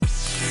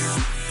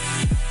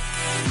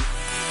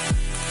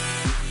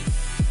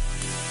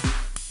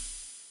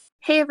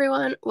Hey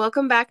everyone,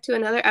 welcome back to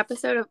another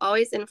episode of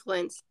Always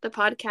Influenced, the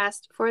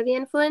podcast for the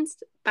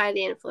influenced, by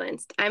the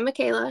influenced. I'm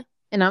Makayla.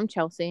 And I'm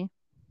Chelsey.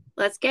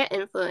 Let's get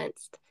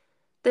influenced.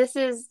 This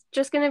is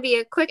just going to be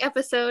a quick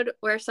episode.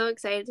 We're so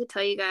excited to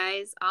tell you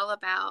guys all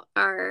about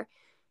our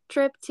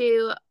trip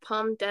to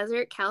Palm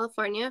Desert,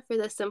 California for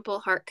the Simple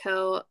Heart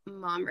Co.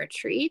 Mom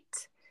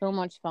Retreat. So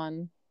much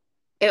fun.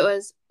 It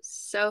was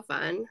so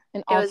fun.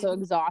 And It was also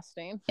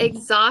exhausting.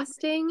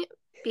 Exhausting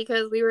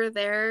because we were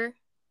there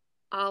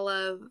all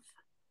of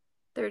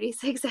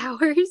 36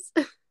 hours.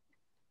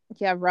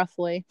 Yeah,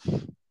 roughly.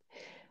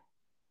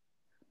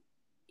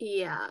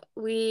 Yeah,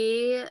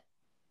 we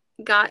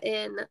got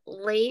in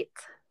late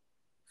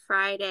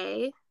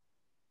Friday.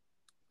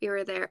 We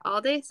were there all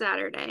day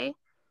Saturday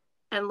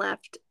and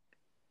left.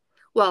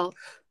 Well,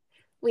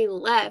 we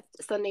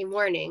left Sunday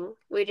morning.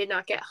 We did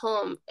not get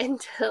home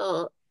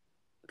until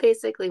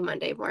basically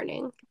Monday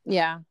morning.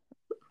 Yeah.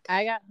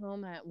 I got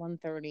home at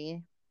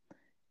 1:30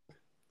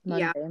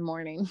 Monday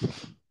morning.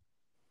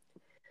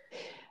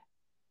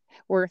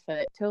 Worth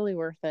it. Totally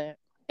worth it.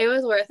 It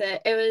was worth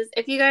it. It was,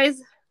 if you guys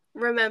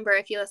remember,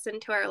 if you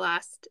listened to our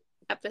last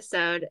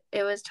episode,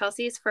 it was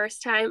Chelsea's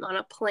first time on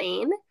a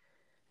plane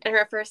and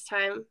her first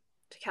time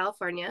to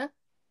California.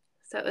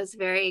 So it was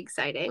very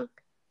exciting.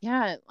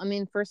 Yeah, I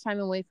mean, first time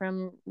away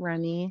from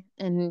Remy,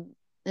 and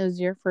it was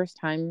your first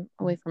time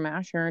away from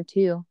Asher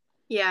too.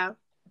 Yeah.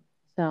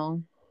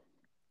 So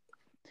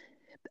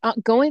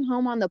going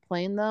home on the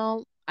plane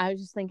though, I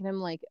was just thinking,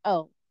 I'm like,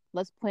 oh,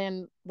 let's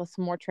plan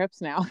some more trips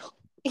now.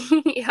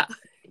 Yeah.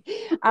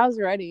 I was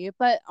ready,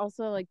 but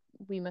also like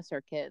we miss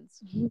our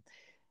kids.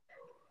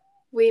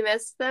 We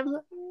missed them.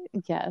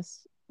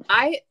 Yes.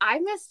 I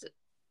missed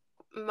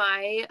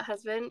my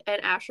husband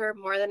and Asher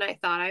more than I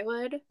thought I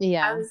would.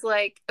 Yeah. I was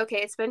like,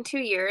 okay, it's been 2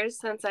 years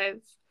since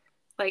I've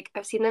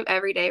seen them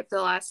every day for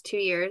the last 2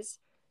 years.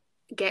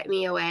 Get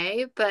me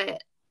away.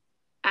 But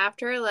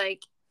after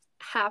like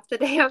half the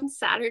day on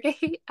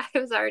Saturday, I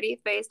was already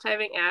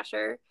FaceTiming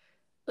Asher.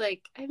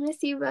 Like, I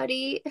miss you,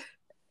 buddy.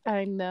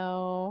 I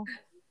know.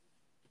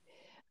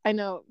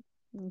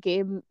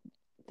 Gabe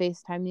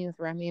FaceTimed me with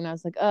Remy, and I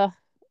was like, ugh.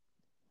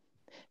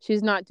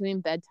 She's not doing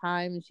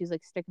bedtime, and she's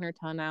like sticking her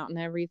tongue out and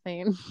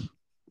everything.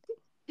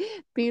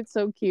 Being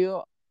so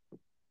cute.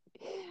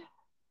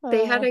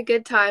 They had a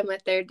good time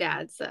with their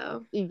dad,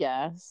 so.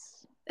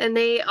 Yes. And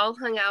they all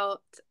hung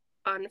out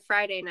on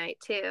Friday night,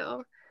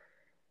 too.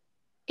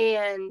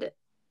 And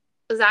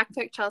Zach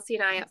picked Chelsey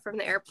and I up from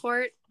the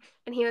airport,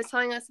 and he was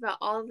telling us about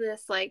all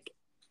this, like,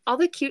 all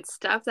the cute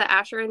stuff that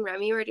Asher and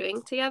Remy were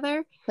doing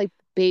together. Like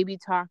baby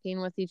talking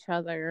with each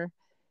other.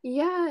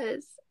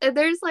 Yes. And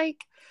there's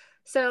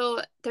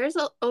there's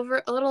a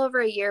little over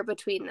a year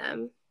between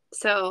them.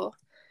 So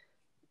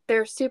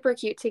they're super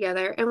cute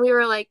together. And we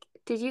were like,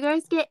 did you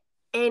guys get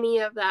any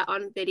of that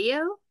on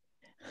video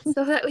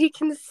so that we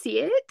can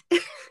see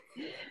it?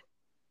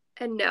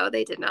 And no,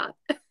 they did not.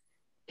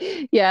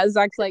 Yeah,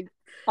 Zach's like,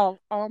 all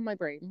my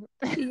brain.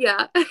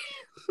 Yeah.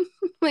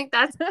 Like,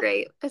 that's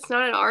great. It's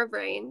not in our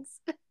brains.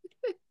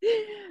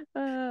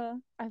 I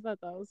thought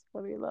that was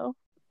funny though.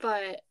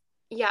 But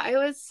yeah, it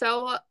was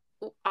so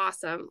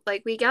awesome.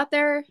 Like, we got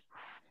there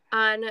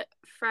on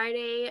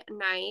Friday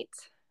night.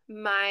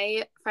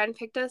 My friend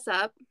picked us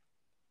up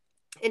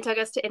and took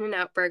us to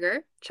In-N-Out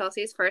Burger.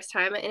 Chelsea's first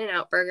time at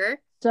In-N-Out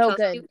Burger. So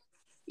Chelsey, good.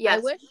 yes.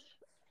 I wish.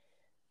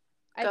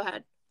 Go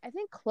ahead. I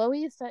think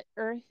Chloe said,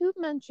 or who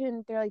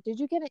mentioned, they're like, did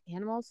you get an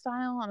animal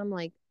style? And I'm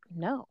like,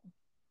 no.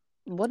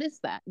 What is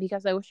that?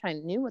 Because I wish I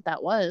knew what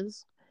that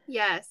was.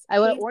 Yes. I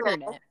would have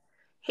ordered it.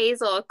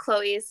 Hazel,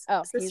 Chloe's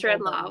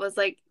sister-in-law, was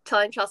like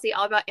telling Chelsey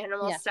all about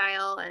animal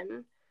style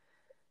and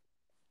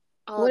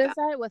all What is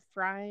that with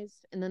fries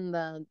and then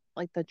the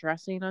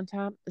dressing on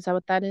top? Is that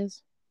what that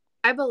is?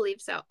 I believe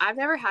so. I've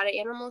never had an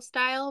animal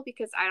style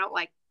because I don't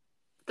like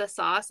the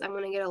sauce. I'm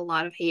gonna get a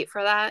lot of hate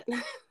for that.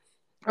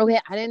 Okay,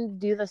 I didn't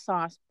do the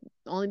sauce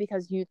only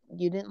because you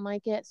didn't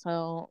like it,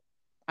 so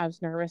I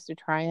was nervous to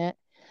try it.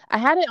 I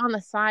had it on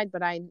the side,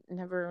 but I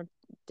never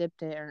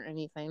dipped it or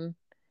anything.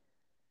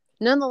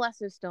 Nonetheless,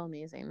 it's still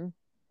amazing.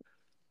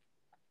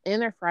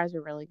 And their fries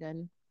are really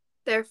good.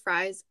 Their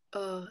fries,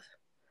 ugh.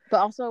 But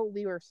also,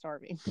 we were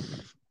starving.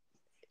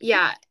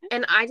 Yeah,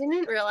 and I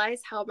didn't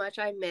realize how much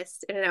I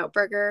missed In-N-Out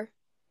Burger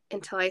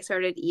until I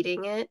started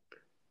eating it.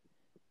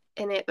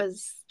 And it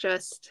was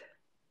just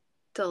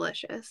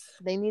delicious.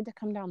 They need to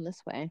come down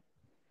this way.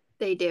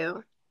 They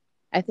do.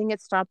 I think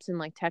it stops in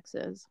like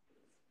Texas.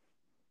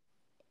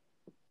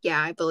 Yeah,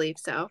 I believe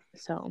so.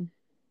 So,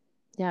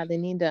 yeah, they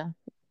need to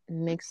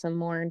make some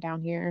more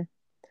down here.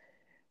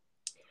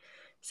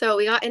 So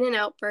we got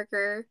In-N-Out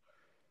Burger,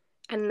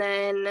 and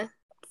then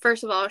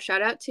first of all,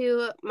 shout out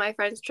to my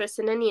friends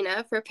Tristan and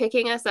Nina for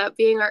picking us up,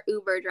 being our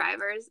Uber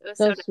drivers. It was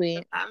so sweet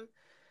nice of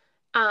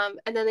them.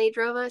 And then they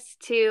drove us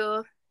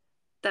to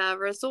the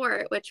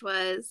resort, which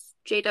was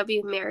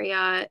JW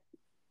Marriott,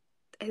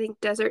 I think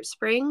Desert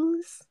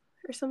Springs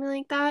or something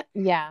like that.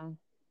 Yeah.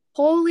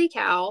 Holy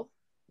cow.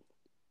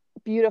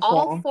 Beautiful.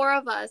 All four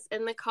of us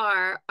in the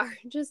car are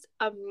just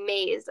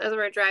amazed as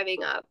we're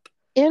driving up.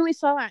 And we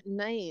saw at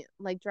night,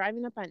 like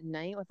driving up at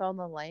night with all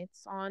the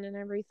lights on and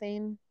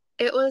everything.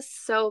 It was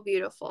so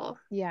beautiful.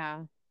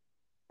 Yeah.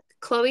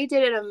 Chloe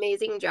did an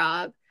amazing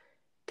job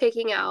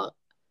picking out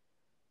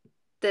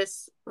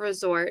this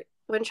resort.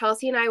 When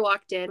Chelsey and I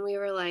walked in, we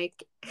were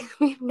like,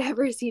 we've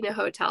never seen a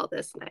hotel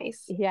this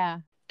nice. Yeah.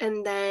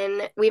 And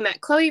then we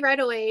met Chloe right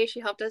away. She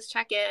helped us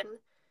check in,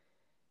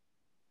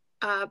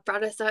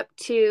 brought us up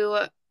to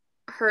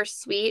her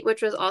suite,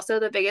 which was also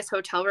the biggest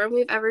hotel room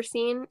we've ever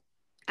seen,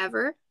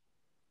 ever.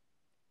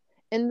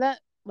 And that,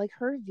 like,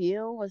 her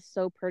view was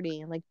so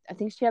pretty. Like, I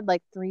think she had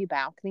like 3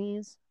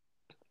 balconies.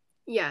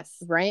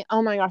 Yes. Right?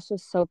 Oh my gosh, it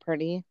was so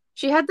pretty.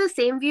 She had the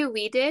same view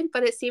we did,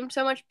 but it seemed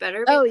so much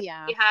better Oh, because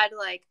yeah. she had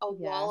like a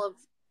Yeah. wall of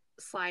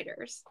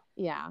sliders.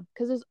 Yeah.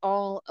 Because it's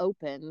all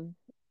open.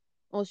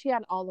 Well, she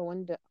had all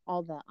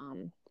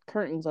the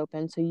curtains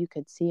open so you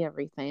could see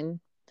everything.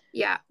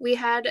 Yeah.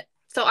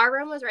 So our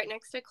room was right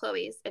next to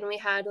Chloe's, and we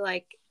had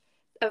like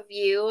a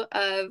view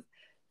of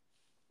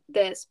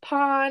this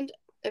pond,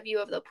 a view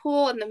of the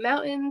pool and the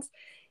mountains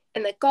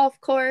and the golf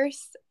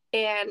course.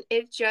 And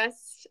it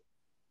just,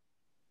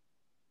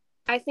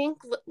 I think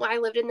I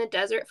lived in the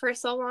desert for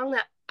so long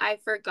that I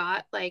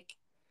forgot like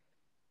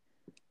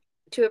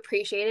to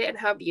appreciate it and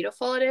how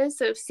beautiful it is.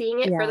 So seeing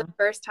it for Yeah. the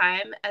first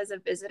time as a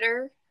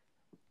visitor,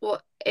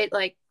 well, it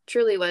like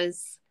truly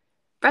was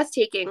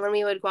breathtaking when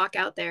we would walk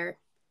out there.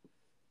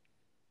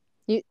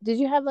 Did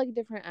you have like a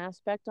different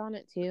aspect on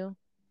it too?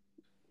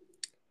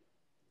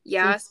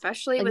 Yeah, Since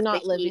especially like with the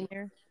not living heat.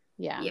 there?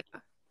 Yeah. Yeah.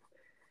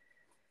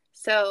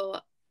 So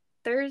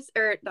Thursday,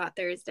 or not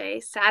Thursday,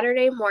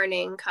 Saturday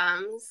morning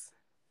comes,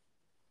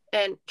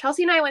 and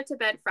Chelsey and I went to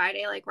bed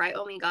Friday, like right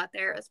when we got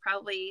there. It was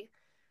probably,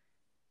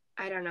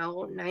 I don't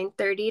know,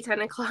 9:30,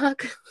 10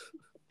 o'clock.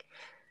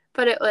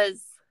 But it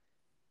was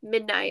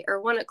midnight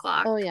or 1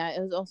 o'clock. Oh yeah,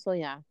 it was also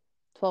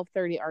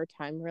 12:30 our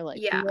time. We're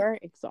like, Yeah. we are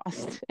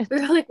exhausted.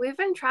 We were like, we've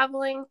been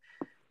traveling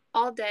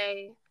all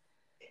day.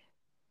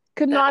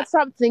 Could not That,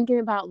 stop thinking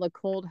about the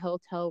cold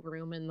hotel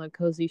room and the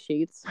cozy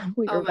sheets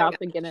we were oh my about God.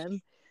 to get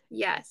in.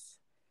 Yes.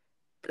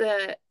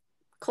 The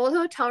cold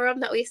hotel room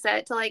that we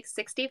set to like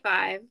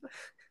 65.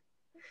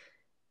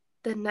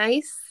 The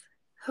nice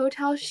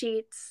hotel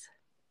sheets.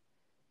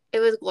 It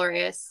was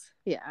glorious.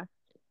 Yeah.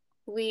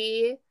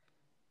 We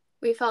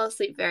fell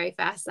asleep very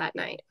fast that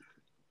night.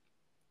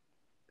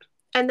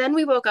 And then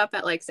we woke up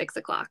at like 6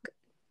 o'clock.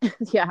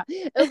 Yeah.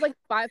 It was like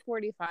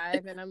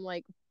 5:45 and I'm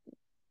like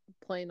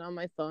playing on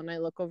my phone. I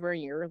look over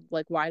and you're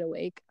like wide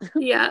awake.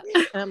 Yeah.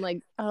 And I'm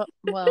like, oh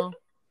well,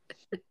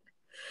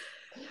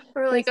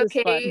 We're like, this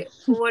is fun. okay,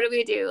 what do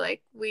we do?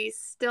 Like, we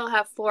still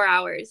have 4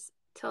 hours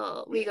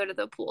till we go to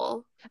the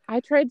pool. I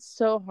tried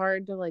so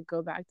hard to like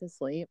go back to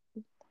sleep.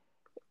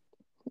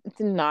 It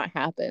did not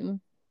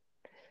happen.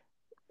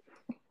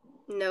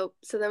 Nope.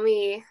 So then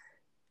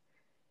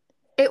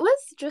it was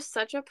just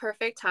such a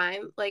perfect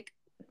time. Like,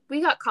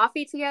 we got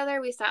coffee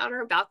together. We sat on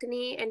our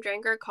balcony and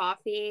drank our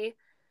coffee.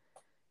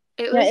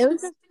 It Yeah, was it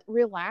was just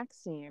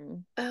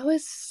relaxing. it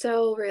was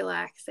so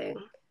relaxing.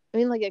 I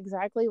mean, like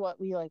exactly what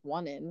we like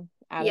wanted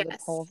out of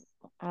Yes. out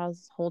of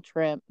this whole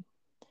trip.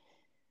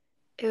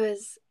 It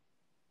was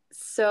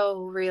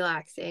so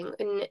relaxing.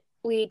 And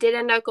we did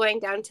end up going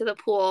down to the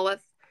pool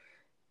with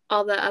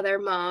all the other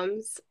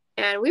moms.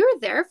 And we were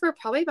there for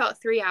probably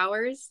about 3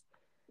 hours.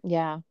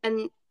 Yeah.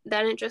 And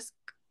then it just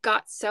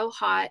got so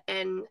hot.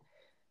 And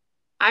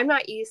I'm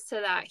not used to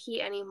that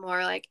heat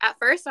anymore. Like at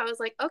first, I was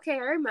like, okay, I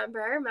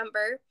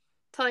remember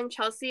telling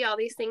Chelsey all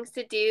these things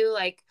to do,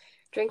 like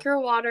drink your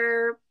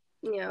water,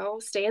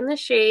 stay in the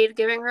shade,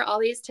 giving her all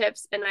these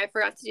tips. And I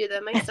forgot to do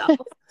them myself.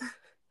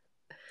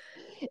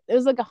 It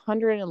was like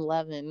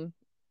 111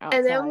 And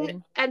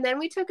outside. then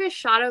we took a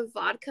shot of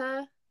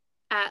vodka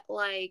at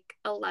like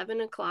 11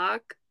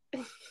 o'clock.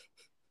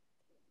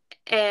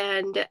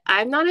 And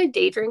I'm not a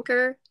day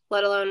drinker,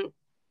 let alone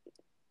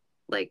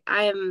like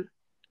I am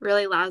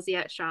really lousy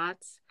at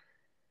shots.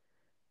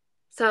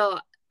 So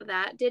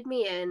that did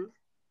me in.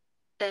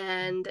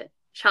 And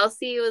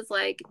Chelsey was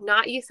like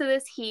not used to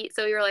this heat.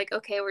 So we were like,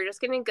 okay, we're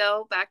just going to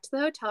go back to the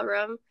hotel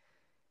room,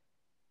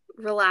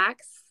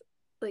 relax,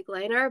 like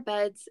lay in our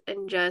beds,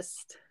 and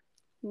just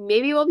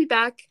maybe we'll be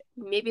back.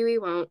 Maybe we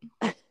won't.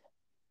 I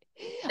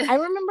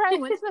remember I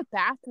went to the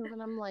bathroom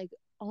and I'm like,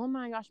 oh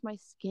my gosh, my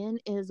skin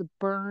is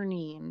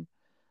burning.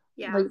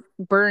 Yeah. Like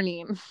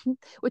burning.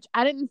 Which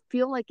I didn't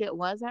feel like it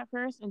was at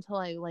first until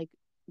I like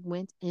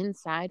went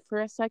inside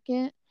for a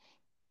second.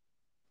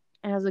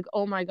 And I was like,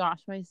 oh my gosh,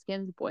 my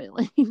skin's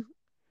boiling.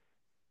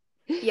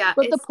 Yeah.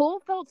 But the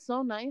pool felt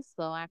so nice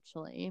though,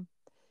 actually.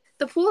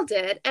 The pool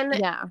did. And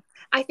Yeah.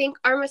 I think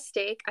our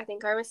mistake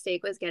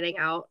was getting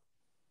out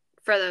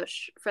for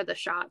the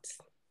shots.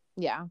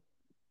 Yeah.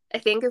 I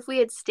think if we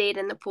had stayed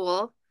in the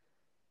pool,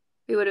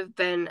 we would have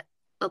been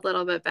a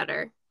little bit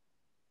better.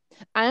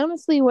 I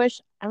honestly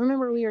wish. I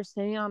remember we were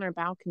sitting on our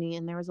balcony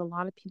and there was a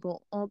lot of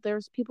people. Oh,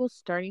 there's people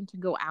starting to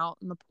go out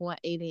in the pool at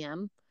 8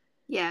 a.m.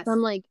 Yes. So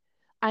I'm like,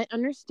 I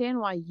understand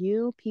why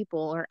you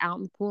people are out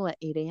in the pool at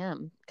 8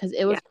 a.m. because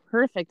it was Yeah.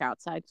 perfect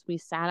outside. So we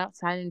sat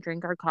outside and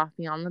drank our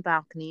coffee on the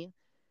balcony.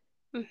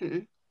 Mm-hmm.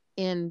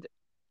 And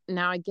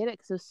now I get it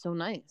because it was so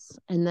nice.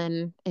 And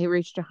then it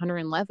reached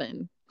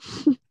 111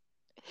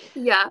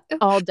 Yeah.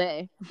 all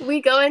day.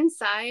 We go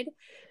inside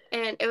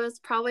and it was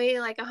probably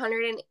like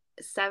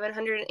 107,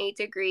 108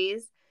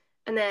 degrees.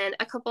 And then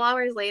a couple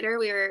hours later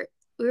we were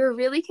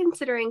really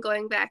considering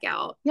going back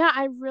out. Yeah,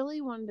 I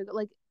really wanted to go.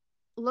 Like,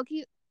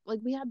 looking, like,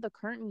 we had the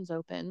curtains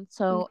open.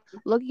 So Mhm.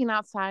 looking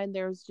outside,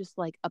 there was just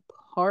like a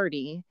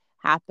party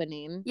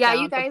happening Yeah, down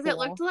you at the guys, it pool.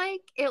 looked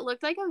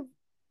like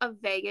a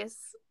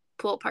Vegas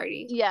pool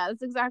party. Yeah,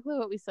 that's exactly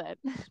what we said.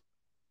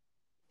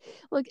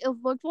 Like, it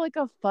looked like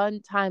a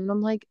fun time. And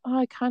I'm like, oh,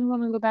 I kind of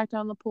want to go back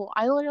down the pool.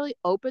 I literally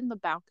opened the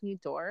balcony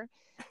door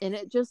and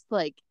it just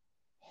like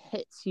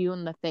hits you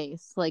in the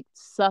face, like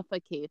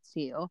suffocates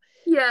you.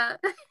 Yeah.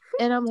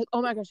 And I'm like,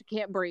 oh my gosh, I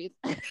can't breathe.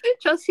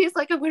 Chelsea's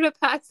like, I'm gonna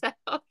pass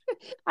out.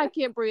 I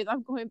can't breathe.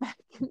 I'm going back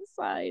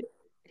inside.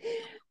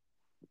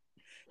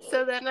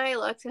 So then I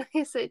looked and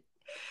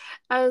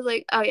I was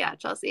like, oh yeah,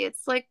 Chelsea,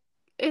 it's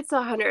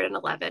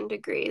 111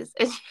 degrees.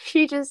 And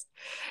she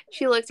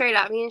looks right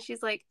at me and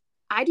she's like,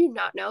 I do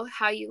not know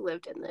how you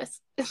lived in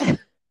this. I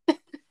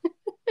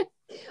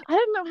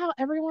didn't know how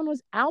everyone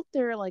was out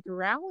there like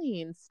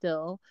rallying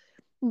still.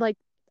 Like,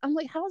 I'm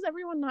like, how is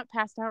everyone not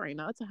passed out right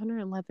now? It's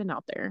 111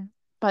 out there.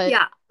 But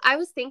Yeah, I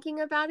was thinking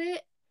about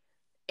it,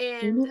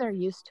 maybe and they're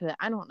used to it.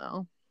 I don't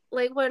know.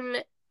 like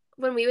when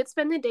we would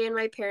spend the day in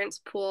my parents'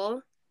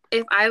 pool,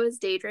 if I was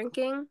day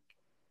drinking,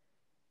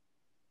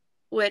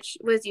 which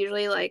was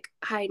usually like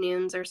high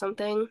noons or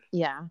something,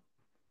 Yeah.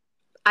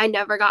 I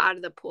never got out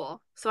of the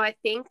pool. So I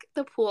think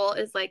the pool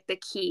is like the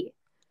key.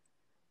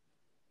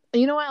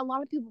 You know what? A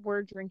lot of people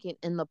were drinking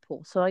in the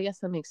pool. So I guess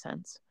that makes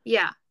sense.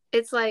 Yeah.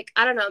 It's like,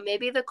 I don't know,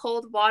 maybe the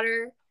cold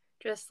water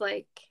just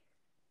like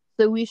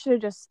So we should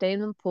have just stayed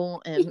in the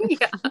pool and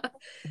yeah.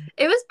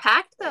 It was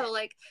packed though.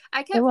 Like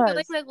I it kept feeling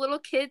was. like little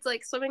kids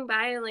like swimming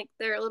by and like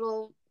their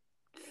little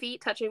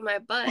feet touching my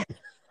butt.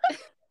 I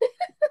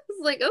was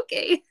like,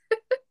 okay.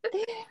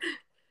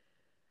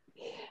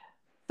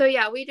 So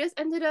yeah, we just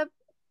ended up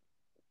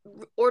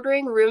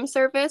ordering room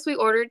service. We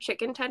ordered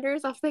chicken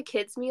tenders off the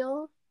kids'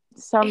 meal.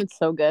 Sounded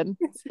so good.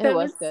 It It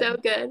was was good. so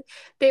good.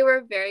 They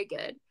were very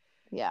good.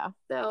 Yeah.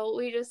 So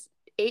we just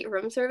ate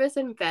room service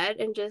in bed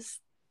and just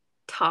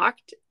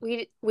talked.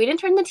 We didn't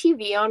turn the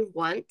TV on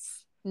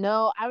once.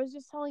 No, I was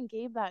just telling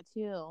Gabe that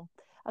too.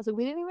 I was like,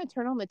 we didn't even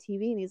turn on the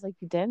TV, and he's like,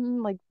 you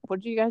didn't? Like,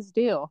 what did you guys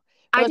do? We're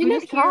I like, we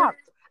didn't just hear talked.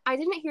 I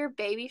didn't hear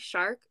Baby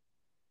Shark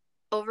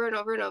over and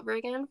over and over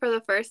again for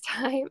the first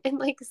time in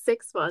like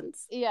 6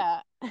 months.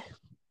 Yeah.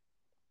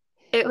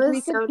 It Like, we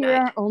was could so hear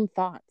nice. our own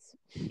thoughts.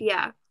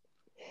 Yeah.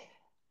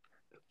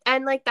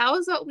 And like that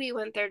was what we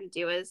went there to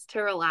do, is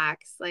to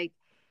relax. Like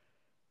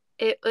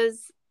it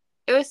was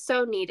it was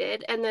so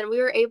needed. And then we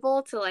were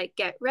able to like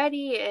get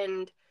ready,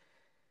 and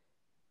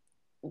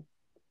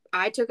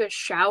I took a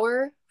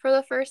shower for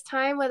the first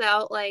time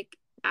without like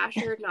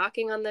Asher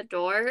knocking on the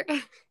door.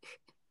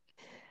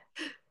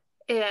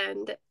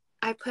 And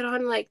I put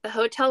on like the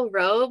hotel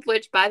robe,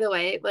 which by the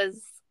way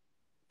was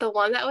the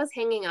one that was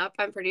hanging up.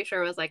 I'm pretty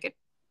sure was like a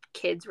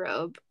kid's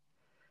robe.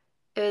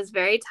 It was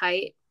very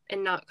tight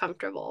and not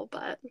comfortable,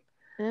 but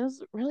And it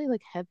was really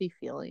like heavy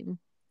feeling.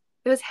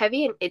 it was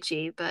heavy and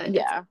itchy, but it's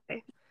Yeah.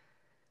 okay.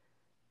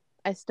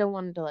 I still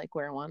wanted to like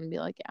wear one and be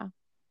like, yeah,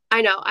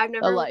 I know. I've a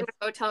never worn life.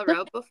 a hotel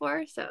robe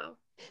before, so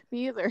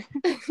Me either.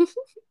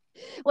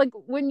 Like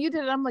when you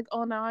did it, I'm like,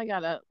 oh, now I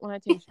gotta, when I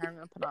take a shower, I'm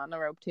gonna put on a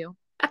robe too.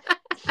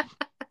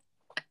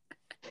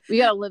 We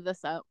gotta live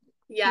this up.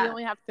 We yeah,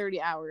 only have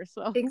 30 hours,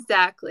 so.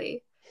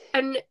 exactly.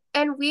 And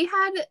we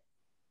had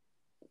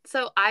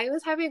so I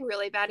was having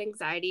really bad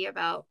anxiety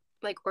about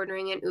like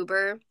ordering an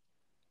Uber.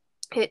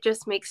 It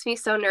just makes me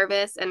so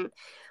nervous, and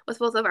with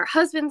both of our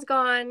husbands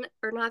gone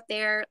or not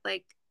there,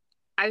 like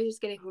I was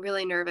just getting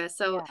really nervous.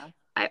 So Yeah.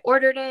 I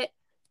ordered it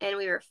and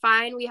we were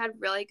fine. We had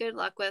really good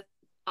luck with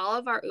all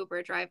of our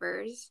Uber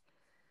drivers.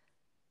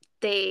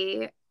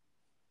 They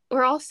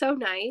were all so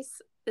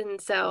nice, and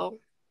so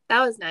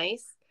that was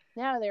nice.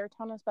 Yeah, they were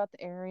telling us about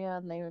the area,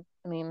 and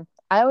I mean,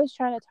 I always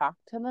try to talk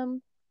to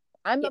them.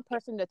 I'm Yeah. the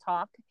person to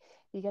talk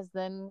because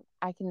then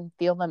I can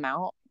feel them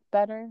out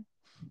better.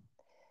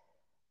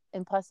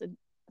 And plus,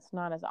 it's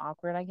not as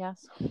awkward, I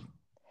guess. I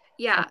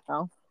Yeah. don't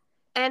know.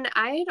 And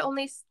I had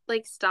only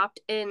like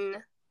stopped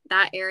in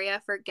that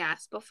area for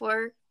gas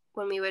before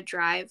when we would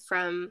drive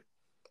from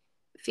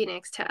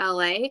Phoenix to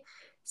LA.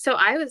 So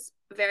I was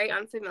very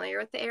unfamiliar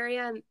with the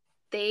area, and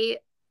they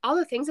all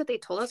the things that they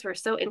told us were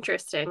so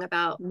interesting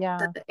about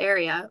Yeah. the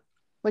area.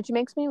 Which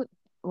makes me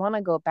want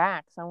to go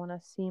back. So I want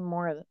to see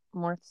more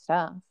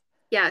stuff.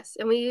 Yes,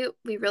 and we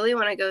really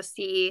want to go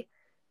see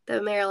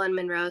the Marilyn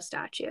Monroe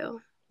statue.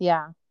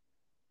 Yeah.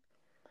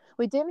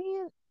 Wait, didn't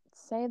he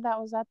say that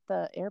was at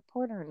the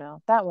airport or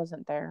no? That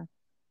wasn't there.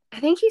 I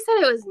think he said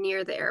it was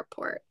near the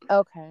airport.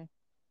 Okay.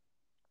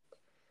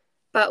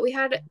 But we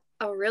had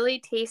a really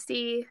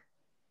tasty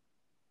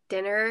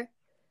dinner.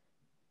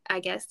 I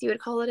guess you would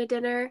call it a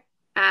dinner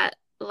at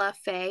La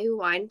Fay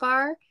Wine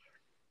Bar.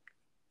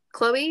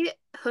 Chloe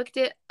hooked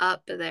it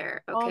up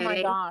there, Oh my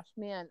okay? gosh,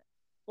 man.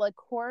 like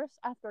course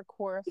after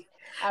course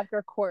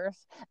after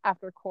course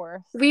after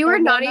course, We were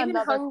and not then even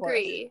another course.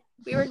 hungry.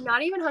 We were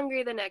not even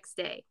hungry the next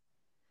day.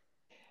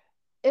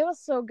 It was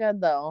so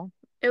good though.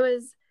 It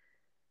was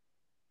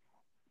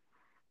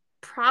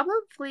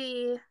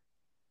probably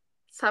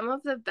some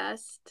of the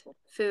best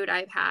food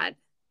I've had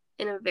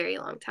in a very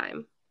long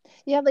time.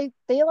 Yeah,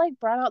 they like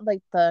brought out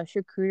like the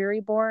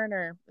charcuterie board,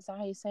 or is that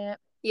how you say it?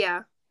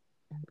 Yeah.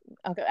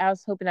 Okay, I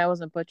was hoping I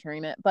wasn't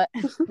butchering it, but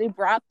they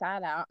brought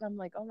that out, and I'm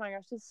like, oh my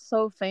gosh, this is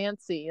so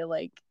fancy.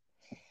 Like,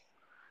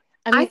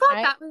 I I mean, thought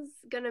that was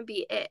going to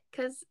be it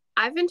because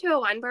I've been to a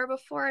wine bar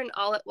before and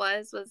all it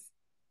was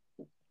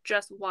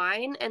just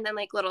wine and then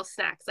like little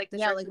snacks, like the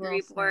yeah, like little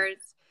charcuterie snacks.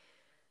 boards.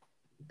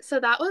 So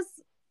that was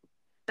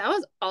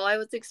all I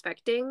was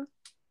expecting.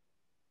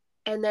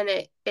 And then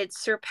it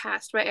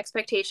surpassed my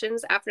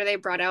expectations after they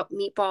brought out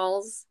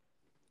meatballs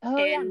Oh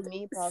yeah, and meatballs.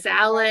 I forgot about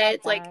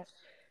salads. Like, that.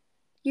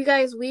 you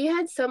guys, we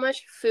had so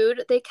much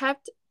food. They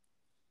kept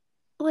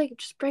like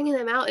just bringing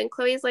them out, and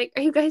Chloe's like,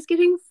 "Are you guys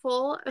getting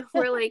full?" And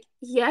we're like,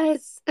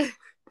 "Yes."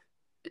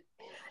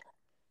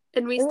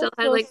 And we It still was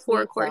had so like four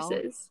sweet though.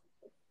 courses.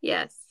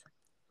 Yes.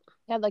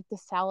 Yeah, like the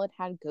salad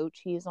had goat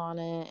cheese on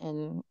it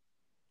and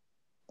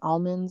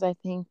almonds, I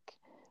think,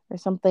 or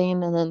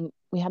something. And then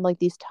we had like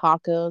these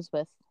tacos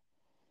with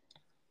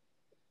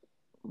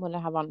what I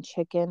have on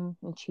chicken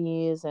and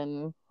cheese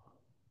and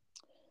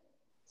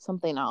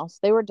something else.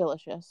 They were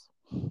delicious.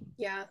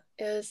 Yeah,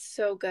 it was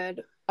so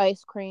good.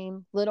 Ice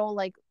cream, little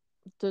like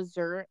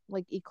dessert,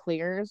 like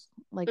eclairs,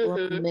 like little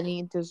Mm-hmm.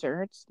 mini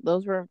desserts.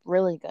 Those were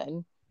really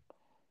good.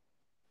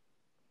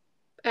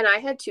 And I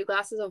had 2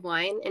 glasses of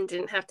wine and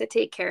didn't have to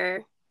take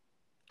care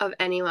of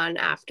anyone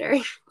after.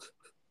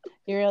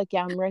 You're like,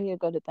 yeah, I'm ready to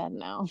go to bed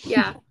now.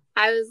 Yeah.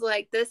 I was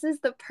like, this is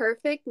the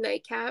perfect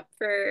nightcap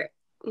for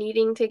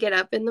needing to get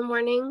up in the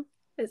morning.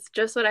 It's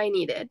just what I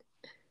needed.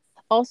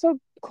 Also,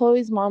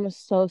 Chloe's mom is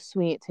so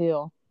sweet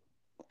too.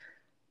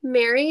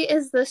 Mary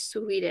is the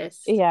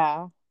sweetest.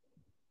 Yeah.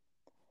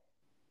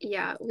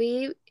 Yeah,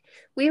 we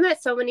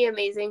met so many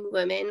amazing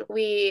women.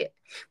 We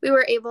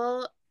were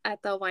able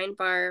at the wine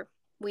bar,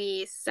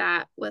 we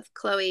sat with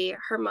Chloe,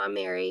 her mom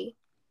Mary,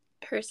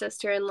 her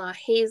sister-in-law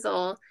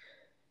Hazel,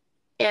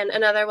 and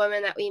another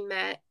woman that we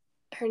met.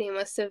 Her name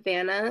was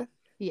Savannah,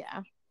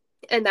 Yeah.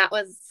 and that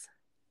was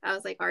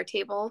like our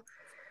table.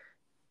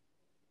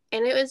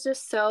 And it was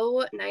just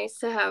so nice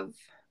to have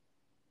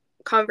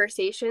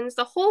conversations.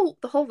 The whole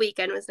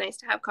weekend was nice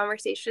to have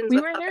conversations We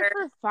with were there other.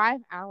 for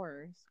 5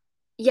 hours.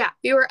 Yeah,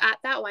 we were at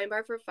that wine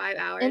bar for five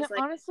And hours. it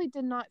Like, honestly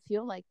did not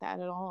feel like that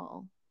at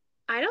all.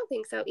 I don't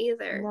think so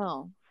either.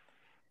 No.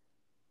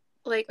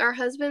 Like, our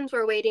husbands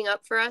were waiting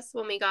up for us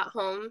when we got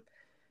home,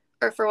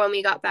 or for when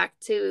we got back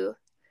to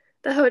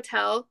the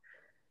hotel.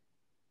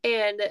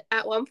 And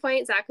at one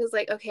point, Zach was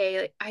like, okay,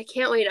 like, I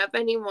can't wait up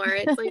anymore.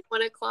 It's like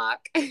 1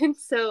 o'clock. And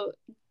so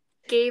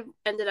Gabe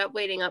ended up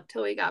waiting up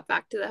till we got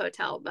back to the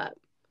hotel. But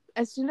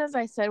As soon as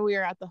I said we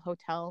were at the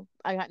hotel,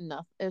 I got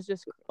nothing. It was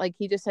just like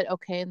he just said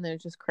okay, and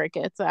there's just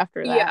crickets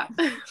after that.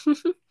 yeah.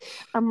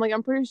 I'm like,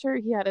 I'm pretty sure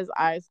he had his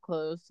eyes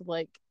closed,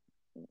 like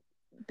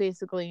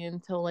basically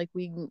until like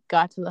we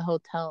got to the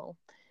hotel,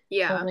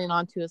 Yeah. holding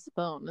onto his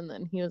phone, and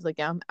then he was like,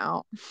 yeah, I'm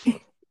out.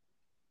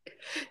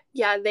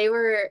 Yeah, they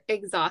were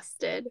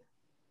exhausted.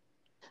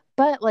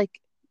 But like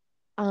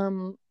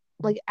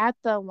at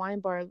the wine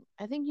bar,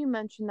 I think you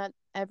mentioned that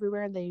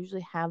everywhere they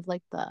usually have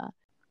like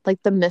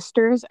the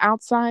misters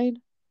outside,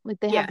 like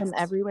they have them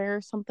Yes. everywhere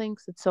or something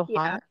because it's so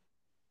Yeah. hot.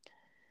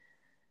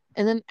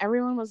 And then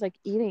everyone was like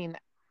eating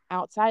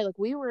outside. Like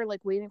we were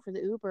like waiting for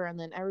the Uber, and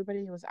then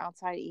everybody was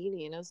outside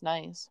eating. It was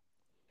nice.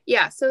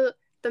 Yeah. So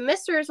the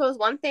misters was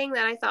one thing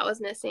that I thought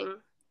was missing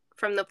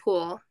from the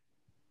pool.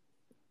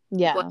 Was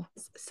Yeah,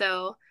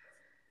 so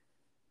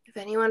if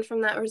anyone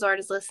from that resort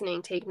is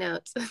listening, take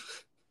notes.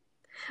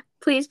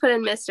 Please put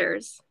in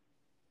misters.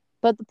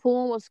 but the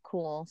pool was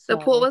cool. The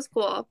pool So was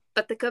cool,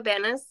 but the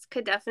cabanas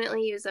could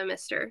definitely use a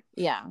mister.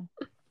 yeah,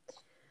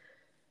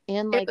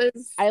 and It like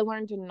was, I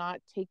learned to not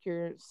take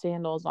your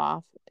sandals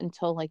off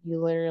until like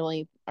you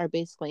literally are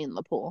basically in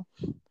the pool.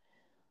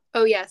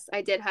 oh yes,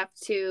 I did have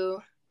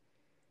to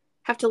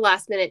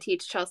last minute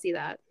teach Chelsey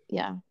that.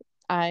 Yeah,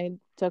 I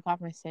took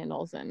off my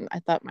sandals and I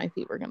thought my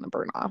feet were gonna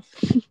burn off.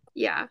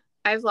 Yeah.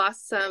 I've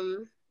lost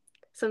some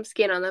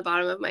skin on the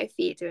bottom of my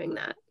feet doing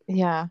that.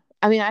 Yeah,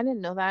 I mean I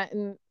didn't know that,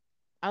 and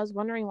I was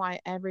wondering why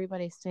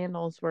everybody's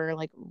sandals were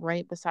like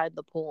right beside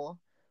the pool.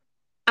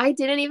 I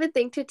didn't even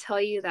think to tell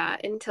you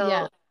that Yeah,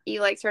 until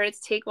you like started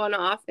to take one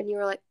off and you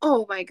were like,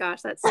 "Oh my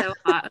gosh, that's so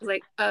hot." I was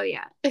like, "Oh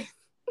yeah."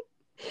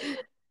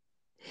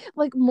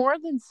 like more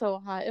than so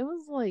hot. It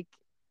was like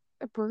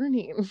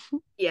burning.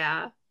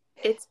 Yeah.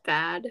 It's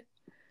bad.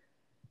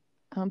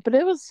 But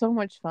it was so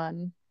much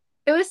fun.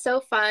 It was so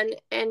fun,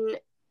 and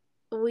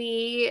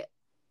we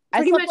I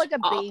pretty slept much like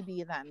a all.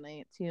 baby that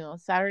night too.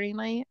 Saturday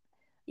night,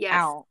 Yes.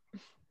 out.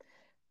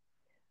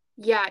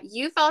 Yeah,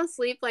 you fell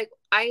asleep like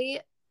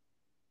I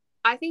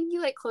think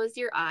you like closed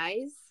your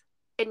eyes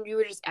and you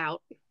were just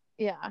out.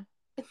 Yeah.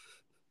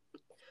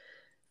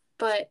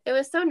 But it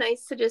was so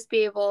nice to just be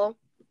able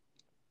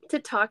to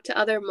talk to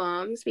other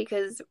moms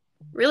because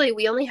really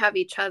we only have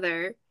each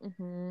other.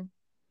 Mm-hmm.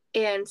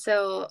 And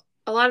so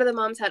a lot of the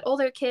moms had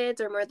older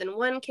kids or more than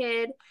one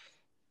kid.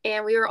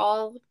 And we were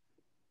all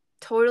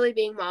totally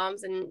being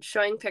moms and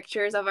showing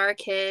pictures of our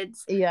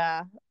kids.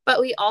 Yeah. But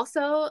we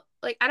also,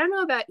 like, I don't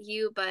know about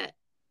you, but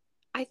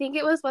I think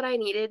it was what I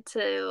needed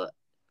to,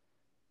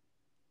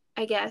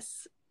 I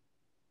guess,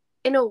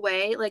 in a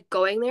way, like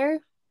going there,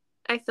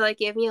 I feel like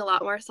gave me a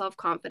lot more self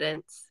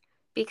confidence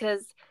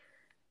because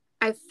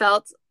I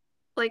felt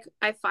like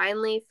I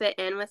finally fit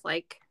in with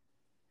like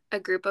a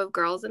group of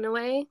girls in a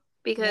way.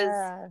 Because,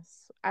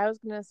 Yes. I was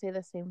gonna say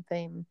the same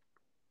thing.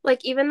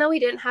 like, even though we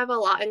didn't have a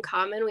lot in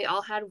common, we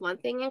all had one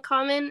thing in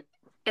common,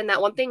 and that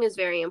one thing is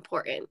very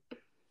important.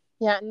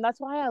 Yeah, and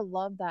that's why I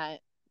love that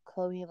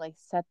Chloe like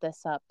set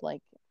this up.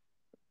 Like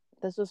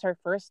this was her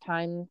first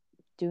time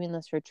doing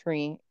this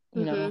retreat,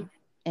 Mm-hmm.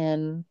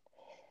 and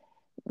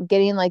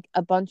getting like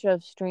a bunch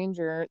of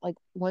stranger like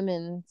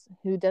women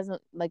who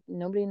doesn't like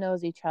nobody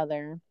knows each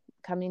other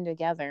coming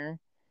together.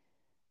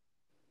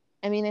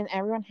 I mean, and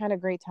everyone had a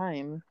great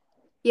time.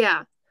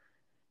 Yeah.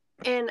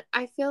 And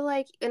I feel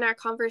like in our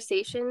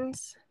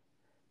conversations,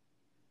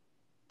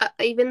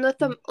 even with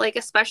the, like,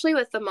 especially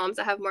with the moms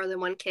that have more than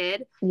one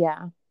kid,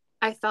 Yeah.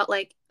 I felt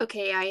like,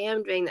 okay, I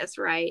am doing this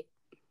right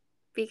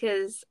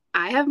because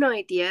I have no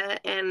idea.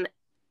 And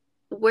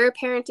we're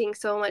parenting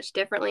so much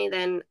differently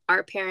than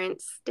our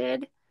parents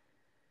did.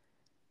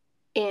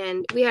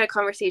 And we had a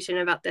conversation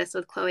about this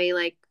with Chloe.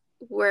 Like,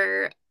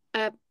 we're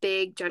a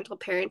big, gentle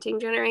parenting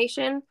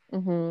generation.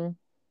 Mm-hmm.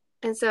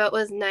 And so it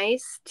was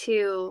nice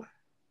to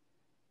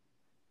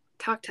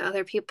talk to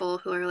other people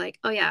who are like,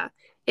 oh, yeah,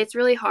 it's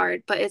really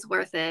hard, but it's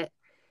worth it.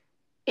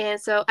 And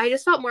so I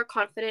just felt more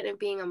confident in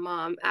being a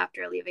mom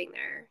after leaving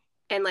there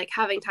and like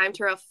having time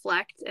to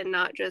reflect and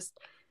not just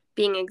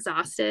being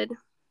exhausted.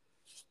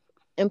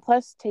 And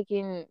plus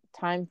taking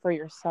time for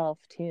yourself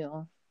too.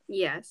 I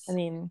Yes.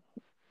 mean,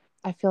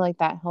 I feel like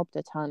that helped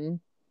a ton.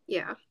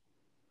 Yeah.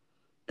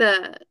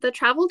 The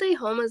travel day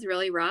home was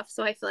really rough,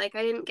 so I feel like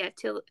I didn't get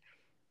to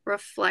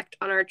reflect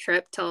on our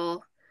trip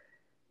till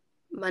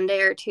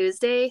Monday or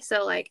Tuesday.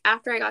 So like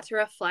after I got to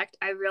reflect,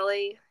 I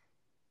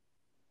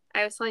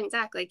was telling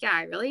Zach, like, yeah,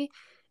 I really,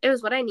 it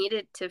was what I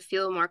needed to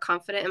feel more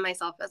confident in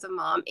myself as a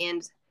mom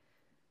and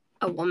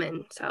a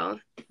woman. So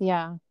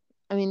Yeah.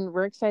 I mean,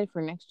 we're excited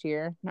for next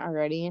year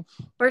already.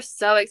 we're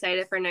so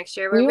excited for next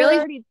year. We're We were really,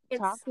 already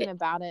talking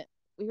about it.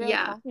 We were like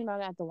yeah. talking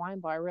about it at the wine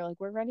bar. We're like,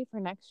 we're ready for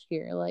next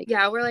year. Like,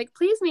 Yeah, we're like,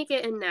 please make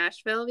it in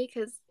Nashville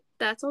because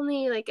that's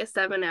only like a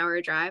 7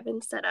 hour drive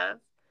instead of,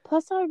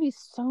 plus that would be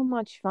so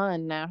much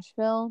fun,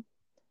 Nashville.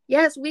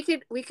 yes, we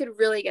could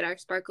really get our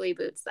sparkly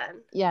boots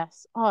then.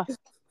 Yes. Oh,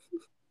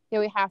 yeah,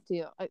 we have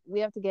to.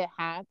 We have to get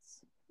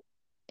hats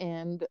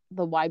and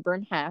the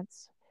Wyburn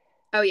hats.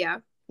 Oh yeah.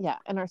 Yeah,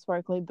 and our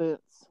sparkly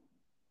boots.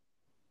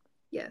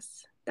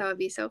 Yes. That would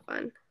be so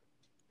fun.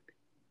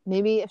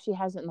 Maybe if she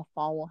has it in the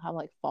fall, we'll have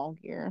like fall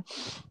gear.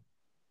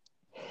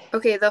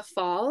 Okay, the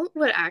fall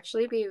would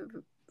actually be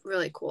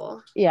really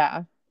cool.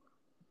 Yeah.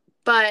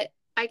 But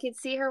I could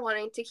see her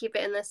wanting to keep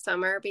it in the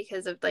summer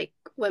because of like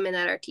women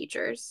that are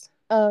teachers.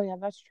 Oh, yeah,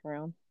 that's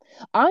true.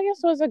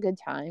 August was a good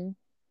time.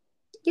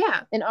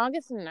 Yeah. And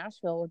August in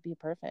Nashville would be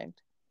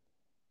perfect.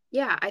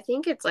 Yeah, I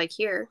think it's like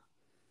here.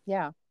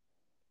 Yeah.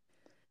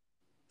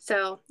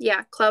 So,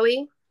 yeah,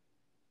 Chloe,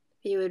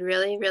 you would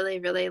really, really,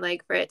 really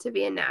like for it to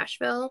be in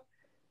Nashville.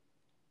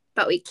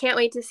 But we can't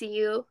wait to see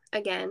you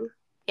again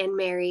and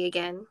Mary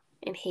again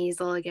and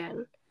Hazel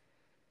again.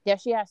 Yeah,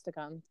 she has to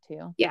come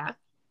too. Yeah.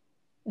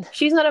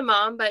 She's not a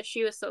mom, but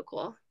she was so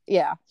cool.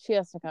 Yeah, she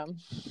has to come.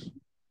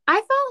 I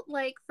felt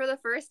like for the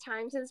first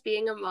time since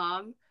being a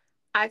mom,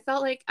 I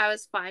felt like I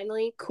was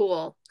finally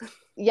cool.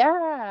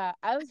 Yeah,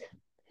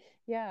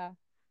 yeah.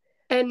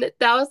 And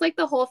that was like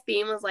the whole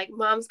theme was like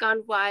mom's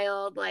gone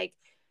wild, like,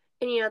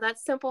 and that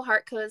simple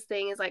heart codes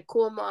thing is like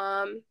cool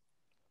mom.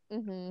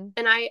 Mm-hmm.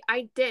 And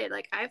I did,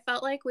 like, I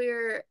felt like we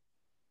were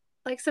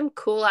like some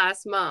cool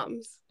ass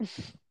moms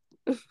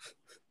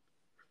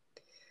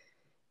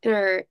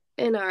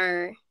in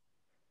our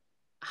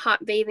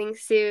hot bathing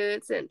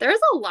suits, and there's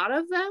a lot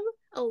of them.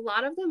 A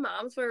lot of the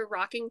moms were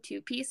rocking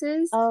two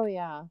pieces, Oh,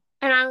 yeah.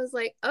 and I was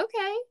like,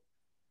 okay,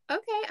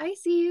 okay, I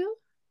see you.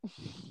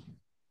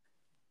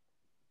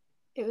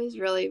 It was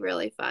really,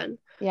 really fun.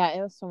 Yeah,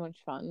 it was so much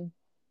fun.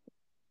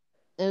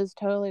 It was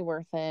totally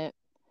worth it.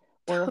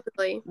 Worth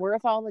Totally.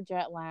 worth all the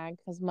jet lag.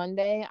 Because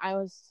Monday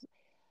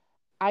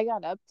I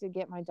got up to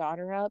get my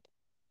daughter up,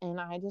 and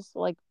I just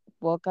like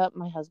woke up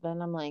my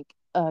husband. I'm like,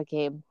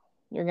 Gabe,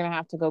 you're gonna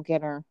have to go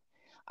get her.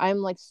 I'm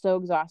like so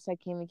exhausted. I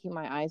can't even keep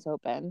my eyes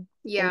open. And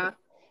Yeah.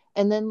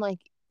 and then like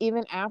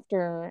even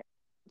after,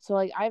 so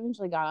like I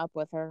eventually got up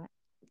with her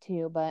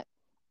too, but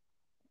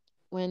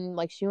when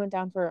like she went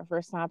down for her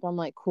first nap, I'm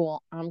like,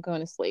 cool, I'm going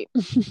to sleep.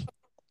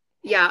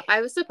 Yeah, I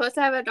was supposed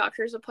to have a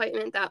doctor's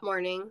appointment that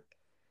morning,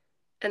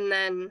 and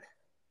then,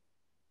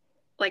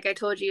 like I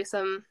told you,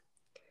 some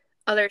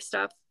other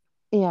stuff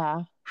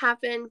Yeah.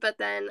 happened, but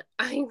then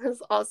I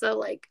was also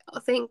like, oh,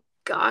 thank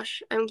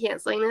gosh I'm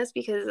canceling this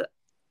because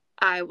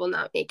I will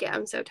not make it.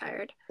 I'm so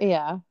tired.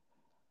 Yeah.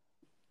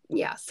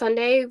 Yeah,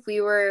 Sunday we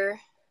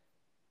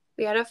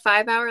had a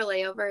 5-hour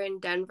layover in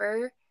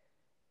Denver,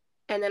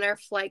 and then our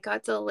flight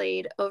got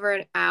delayed over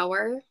an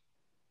hour,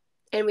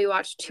 and we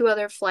watched 2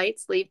 other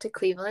flights leave to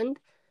Cleveland.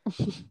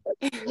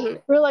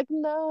 We're like,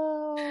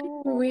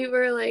 no. We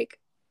were like,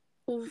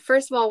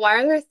 first of all, why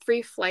are there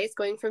 3 flights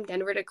going from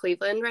Denver to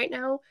Cleveland right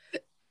now?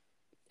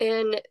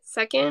 And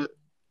second,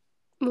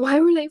 why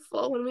were they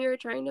full when we were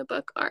trying to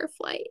book our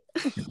flight?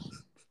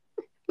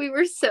 We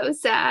were so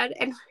sad.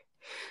 And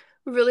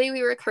really,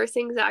 we were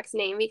cursing Zach's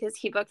name because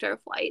he booked our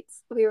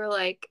flights. We were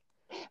like,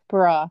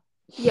 Bruh.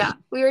 yeah,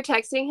 we were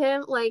texting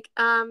him, like,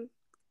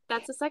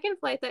 that's the second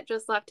flight that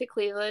just left to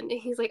Cleveland. And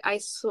he's like, I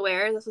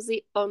swear this was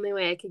the only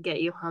way I could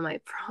get you home. I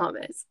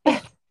promise.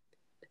 I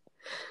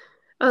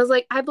was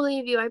like, I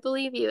believe you. I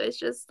believe you. It's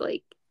just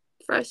like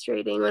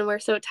frustrating when we're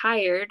so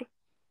tired.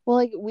 Well,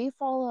 like we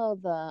follow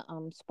the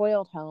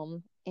spoiled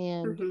home,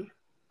 and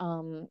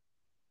Mm-hmm.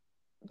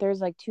 there's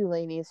like 2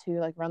 ladies who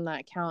like run that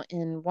account,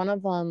 and one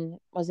of them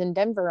was in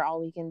Denver all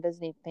weekend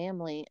visiting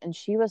family, and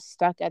she was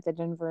stuck at the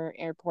Denver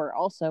airport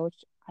also,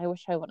 which I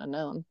wish I would have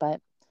known,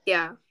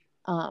 Yeah.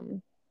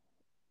 um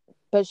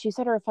but she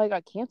said her flight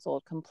got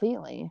canceled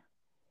completely,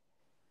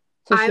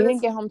 so I she didn't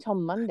was get home till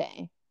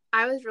Monday.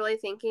 I was really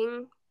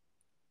thinking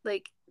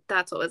like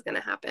that's what was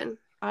gonna happen.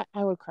 I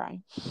would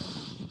cry.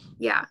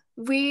 Yeah.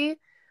 We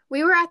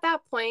were at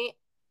that point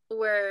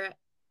where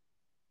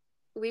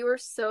we were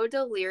so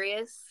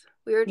delirious.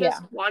 We were Yeah,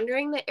 just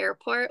wandering the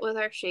airport with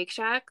our Shake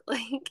Shack,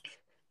 like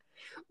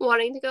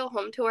wanting to go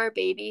home to our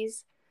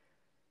babies,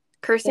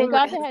 thank cursing my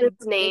God they had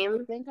husband's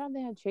name. thank God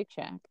they had Shake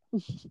Shack.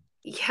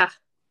 Yeah.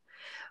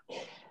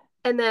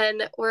 And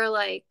then we're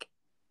like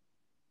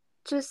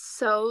just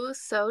so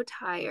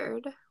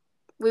tired.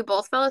 We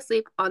both fell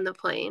asleep on the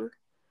plane.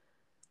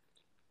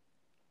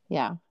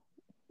 Yeah,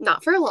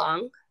 Not for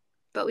long,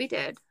 but we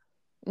did.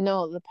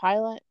 no, the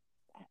pilot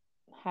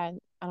had,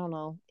 I don't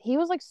know, he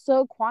was like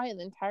so quiet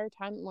the entire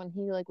time when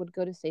he like would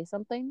go to say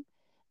something,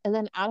 and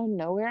then out of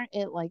nowhere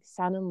it like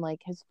sounded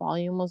like his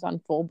volume was on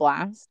full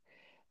blast.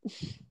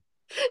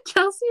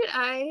 Chelsey and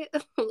I,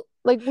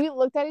 Like we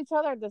looked at each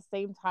other at the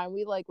same time.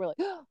 We like were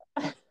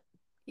like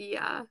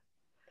yeah.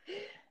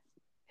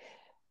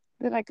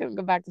 then I couldn't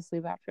go back to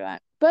sleep after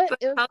that. But But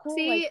it was cool.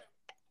 Like,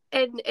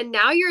 Chelsey, and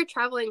now you're a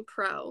traveling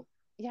pro.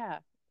 yeah,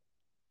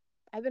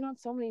 I've been on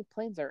so many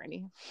planes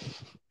already.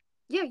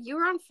 Yeah, you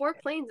were on 4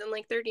 planes in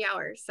like 30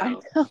 hours. I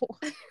So know.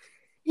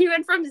 you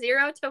went from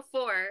 0 to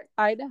 4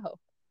 I know.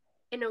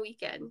 in a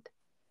weekend.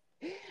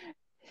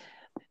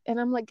 And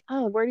I'm like,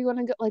 oh, where do you want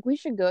to go? Like, we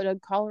should go to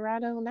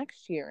Colorado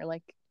next year.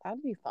 Like,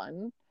 that'd be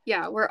fun.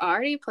 Yeah, we're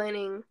already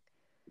planning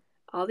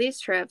all these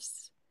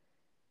trips.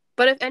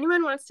 But if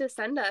anyone wants to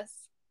send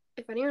us,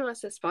 if anyone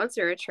wants to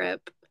sponsor a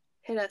trip,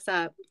 hit us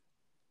up.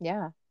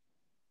 Yeah.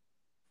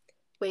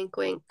 Wink,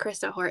 wink.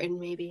 Krista Horton,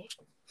 maybe.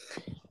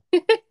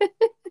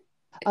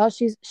 Oh,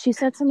 she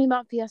said something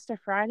about Fiesta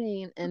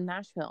Friday in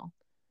Nashville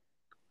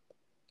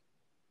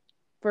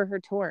for her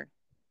tour.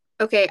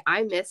 Okay,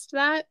 I missed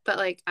that, but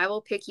like, I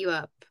will pick you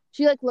up.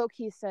 She like low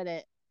key said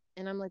it,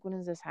 and I'm like, when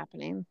is this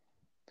happening?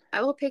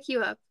 I will pick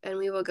you up and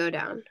we will go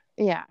down.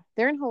 Yeah,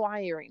 they're in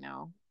Hawaii right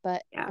now,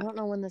 but Yeah. I don't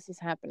know when this is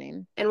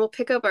happening. And we'll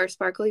pick up our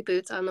sparkly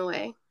boots on the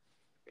way.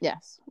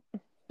 Yes.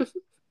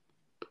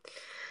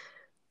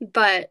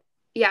 But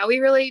yeah, we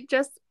really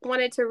just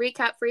wanted to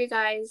recap for you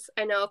guys.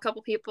 I know a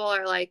couple people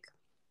are like,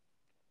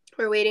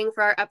 we're waiting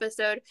for our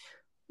episode.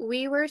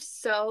 We were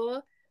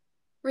so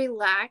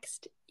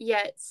relaxed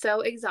yet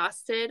so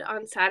exhausted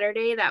on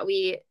Saturday that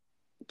we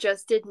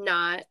just did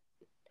not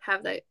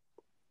have the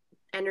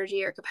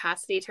energy or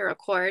capacity to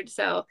record.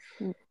 So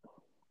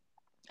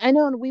I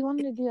know, and we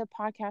wanted to do a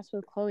podcast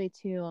with Chloe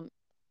too.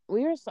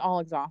 We were just all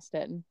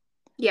exhausted.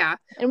 yeah,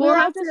 And we we'll were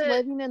all have just to.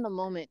 living in the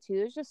moment too.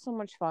 It was just so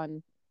much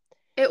fun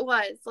It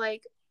was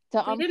like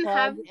to we didn't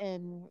have. unplug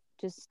and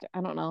just,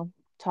 I don't know,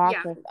 talk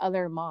Yeah, with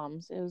other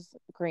moms. It was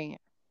great.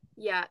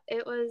 yeah,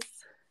 it was.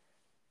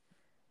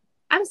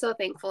 I'm so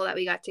thankful that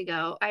we got to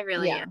go. I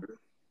really Yeah. am.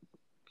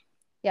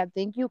 Yeah.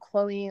 Thank you,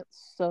 Chloe,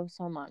 so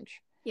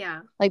much.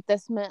 Yeah. Like,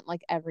 this meant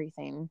like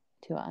everything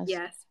to us.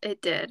 Yes,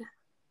 it did.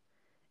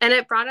 And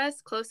it brought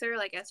us closer,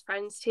 like as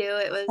friends too.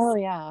 Oh,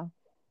 yeah.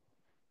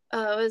 It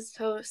was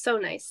so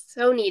nice,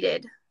 so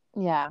needed.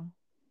 Yeah.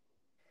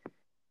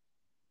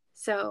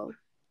 So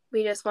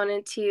we just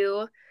wanted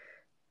to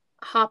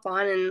hop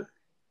on and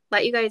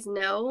let you guys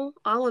know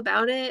all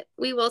about it.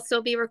 We will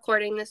still be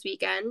recording this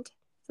weekend.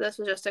 So this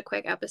was just a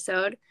quick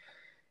episode.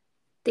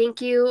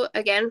 Thank you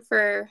again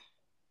for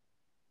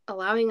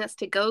allowing us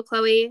to go,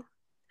 Chloe,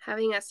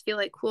 having us feel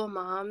like cool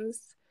moms.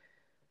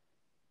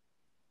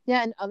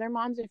 Yeah. And other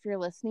moms, if you're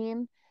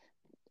listening,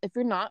 if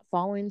you're not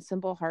following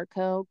Simple Heart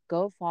Co.,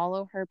 go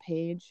follow her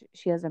page.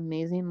 She has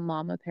amazing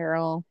mom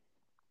apparel.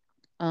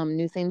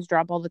 New things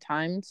drop all the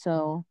time,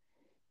 so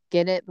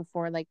get it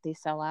before like they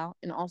sell out.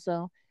 And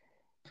also,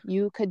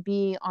 you could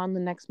be on the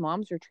next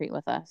mom's retreat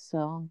with us.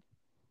 So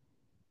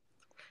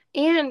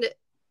And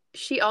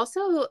she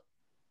also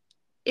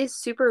is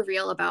super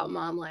real about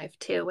mom life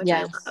too, which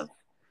I Yes. love.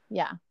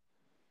 Yeah.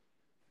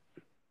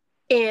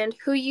 And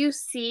who you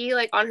see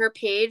like on her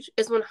page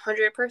is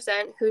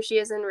 100% who she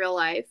is in real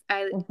life.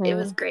 It was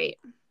Mm-hmm. great.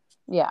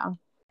 Yeah.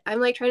 I'm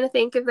like trying to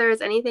think if there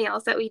was anything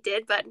else that we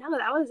did, but no,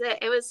 that was it.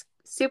 It was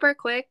super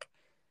quick,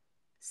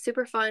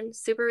 super fun,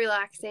 super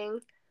relaxing.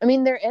 I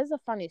mean, there is a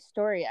funny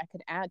story I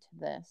could add to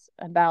this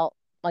about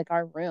like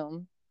our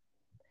room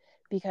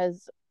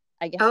because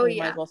I guess Oh we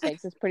might yeah. as well say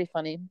because it's pretty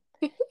funny.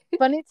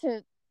 Funny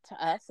to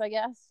us, I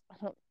guess. I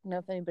don't know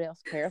if anybody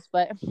else cares,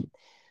 but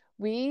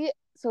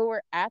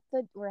we're at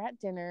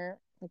dinner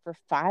like for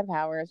 5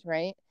 hours,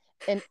 right?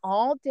 And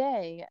all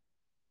day,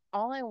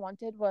 all I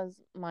wanted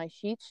was my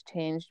sheets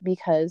changed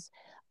because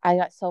I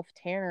got self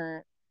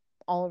tanner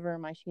all over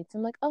my sheets.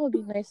 I'm like, oh,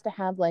 it'd be nice to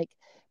have like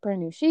brand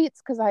new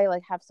sheets because I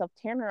like have self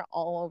tanner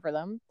all over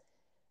them.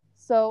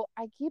 So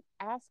I keep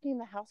asking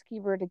the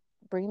housekeeper to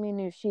bring me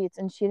new sheets,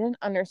 and she didn't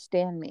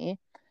understand me.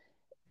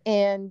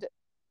 And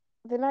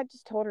then I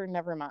just told her,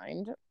 never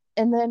mind.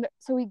 And then,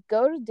 so we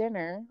go to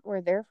dinner.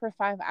 We're there for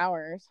 5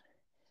 hours.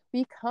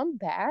 We come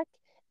back,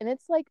 and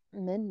it's like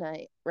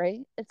midnight,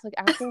 right? It's like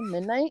after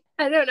midnight.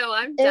 I don't know.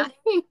 I'm And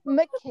dying.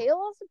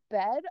 Makayla's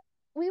bed,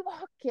 we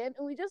walk in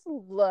and we just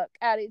look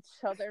at each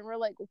other and we're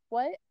like,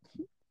 what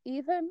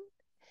even?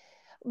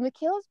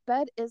 Makayla's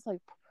bed is like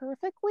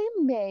perfectly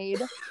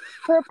made.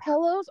 Her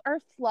pillows are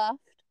fluffed,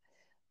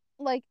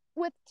 like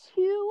with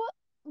two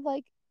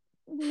like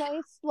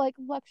nice like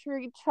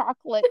luxury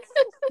chocolates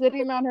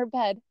sitting on her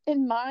bed.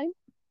 And mine,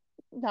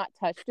 not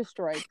touched,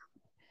 destroyed.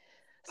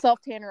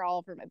 Self tanner all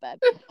over my bed.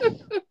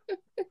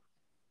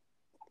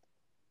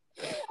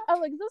 I was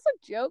like, is this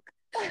a joke?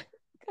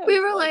 We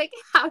were like,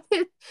 how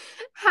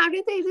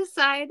did they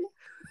decide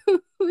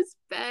whose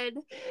bed?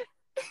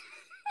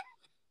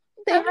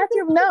 They How did had to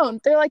have known.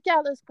 They're like,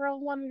 yeah, this girl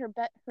wanted her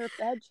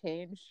bed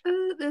changed.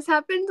 this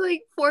happened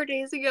like 4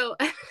 days ago,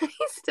 and I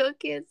still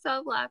can't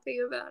stop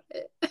laughing about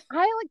it. I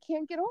like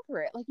can't get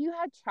over it. Like you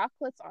had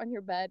chocolates on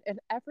your bed and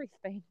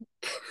everything.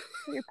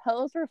 Your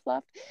pillows were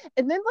fluffed,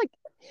 and then like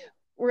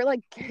we're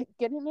like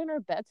getting in our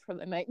beds for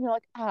the night, and you're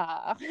like,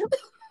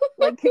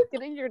 like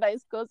getting your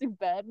nice cozy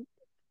bed,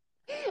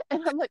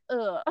 and I'm like,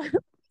 ugh,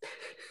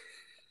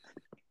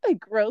 like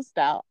grossed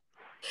out.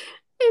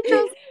 It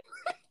does.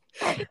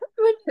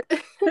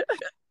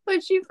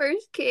 When she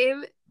first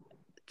came,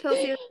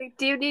 Chelsea was like,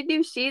 "Do you need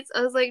new sheets?"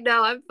 I was like,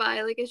 "No, I'm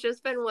fine. Like it's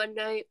just been one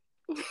night."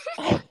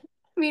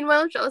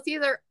 Meanwhile,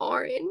 Chelsea's are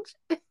orange.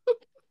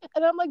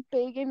 And I'm like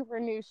begging for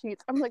new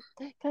sheets. I'm like,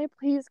 can I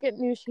please get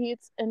new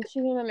sheets? And she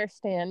didn't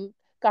understand.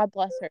 God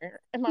bless her.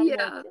 And I'm like,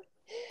 Yeah.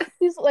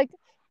 he's like,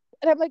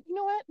 and I'm like, you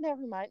know what?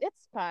 Never mind.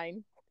 It's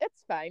fine.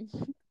 It's fine.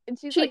 And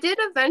she's She like, did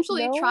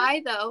eventually no,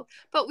 try though,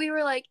 but we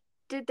were like,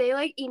 did they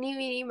like eeny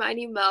meeny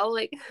miny mo?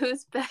 Like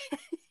who's bed?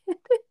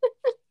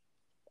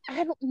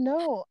 I don't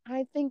know.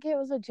 I think it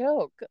was a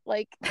joke.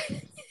 Like,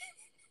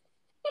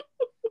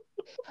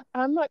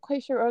 I'm not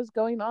quite sure what was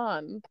going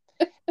on.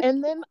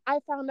 And then I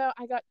found out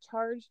I got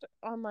charged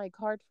on my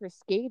card for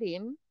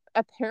skating.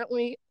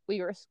 Apparently,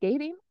 we were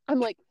skating. I'm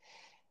like,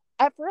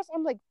 at first,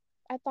 I'm like,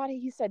 I thought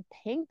he said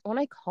paint. When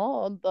I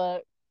called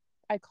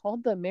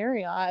the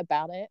Marriott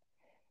about it,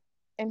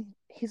 and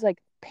he's like,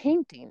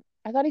 painting.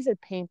 I thought he said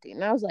painting.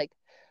 And I was like,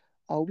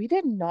 oh, we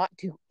did not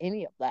do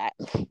any of that.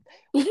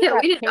 We just Yeah,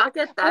 got we did paint. not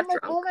get I'm that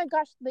like, drunk. oh my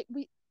gosh, do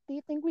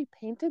you think we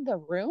painted the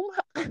room?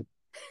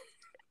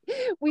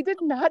 We did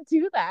not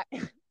do that.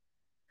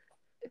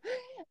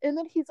 And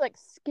then he's like,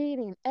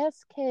 skating,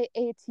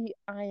 skating.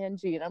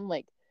 And I'm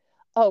like,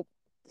 oh,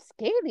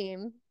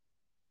 skating?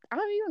 I'm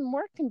even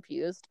more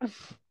confused.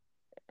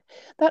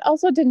 That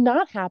also did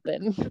not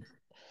happen.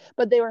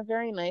 But they were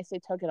very nice. They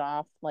took it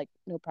off, like,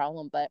 no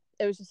problem. But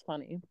it was just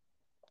funny.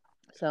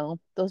 So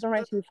those are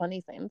my two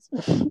funny things.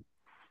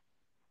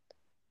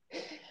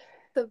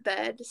 The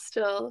bed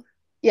still.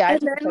 Yeah,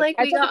 And then like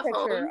I we took a got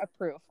picture home. of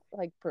proof,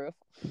 like proof.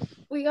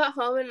 We got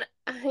home and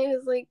I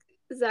was like,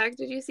 Zach,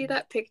 did you see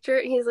that picture?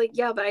 And he's like,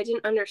 yeah, but I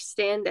didn't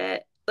understand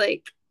it.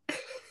 Like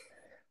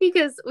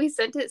because we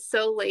sent it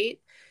so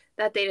late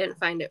that they didn't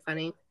find it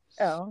funny.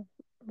 Oh,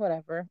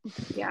 whatever.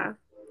 Yeah.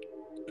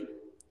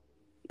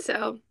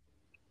 So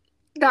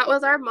that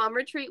was our mom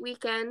retreat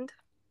weekend.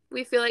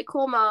 We feel like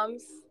cool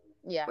moms.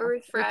 Yeah, We're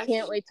we can't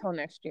refreshed. wait till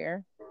next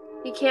year.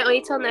 We can't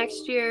wait till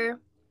next year.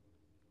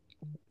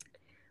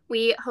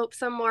 We hope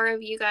some more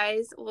of you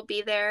guys will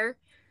be there.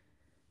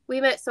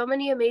 We met so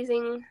many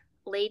amazing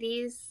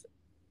ladies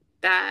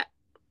that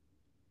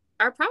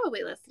are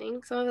probably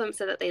listening. Some of them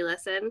said that they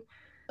listen.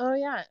 Oh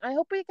yeah, I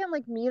hope we can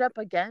like meet up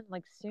again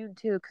like soon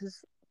too,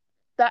 because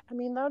that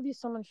would be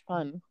so much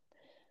fun.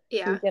 So we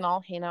Yeah. can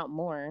all hang out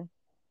more.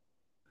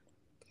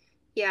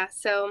 Yeah.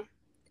 So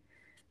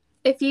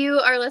if you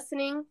are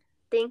listening,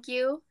 thank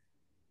you.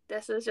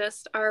 This is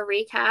just our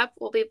recap.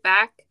 We'll be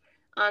back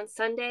on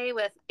Sunday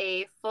with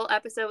a full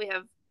episode. We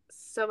have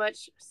so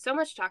much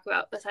to talk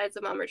about besides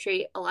the mom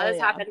retreat. A lot Oh has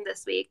yeah. happened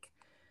this week.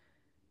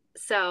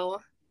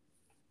 So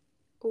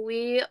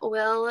we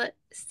will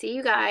see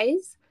you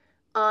guys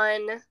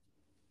on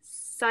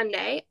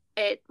Sunday.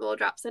 It will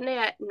drop Sunday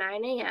at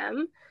 9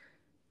 a.m.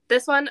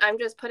 This one I'm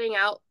just putting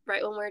out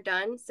right when we're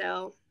done,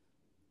 so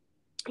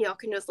y'all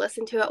can just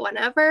listen to it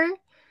whenever.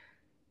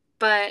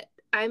 But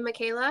I'm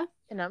Makayla.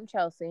 And I'm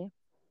Chelsey.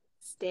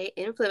 Stay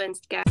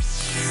influenced, guys.